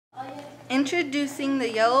Introducing the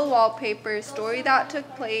yellow wallpaper, a story that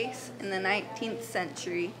took place in the 19th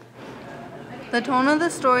century. The tone of the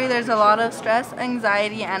story, there's a lot of stress,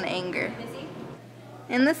 anxiety, and anger.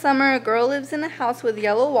 In the summer, a girl lives in a house with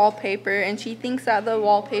yellow wallpaper, and she thinks that the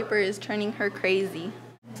wallpaper is turning her crazy.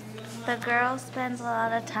 The girl spends a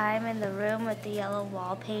lot of time in the room with the yellow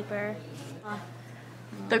wallpaper.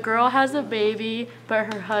 The girl has a baby,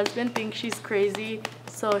 but her husband thinks she's crazy,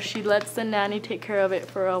 so she lets the nanny take care of it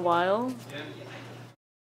for a while.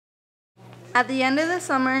 At the end of the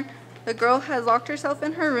summer, the girl has locked herself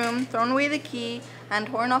in her room, thrown away the key, and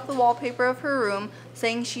torn off the wallpaper of her room,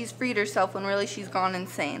 saying she's freed herself when really she's gone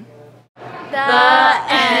insane. The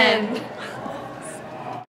end.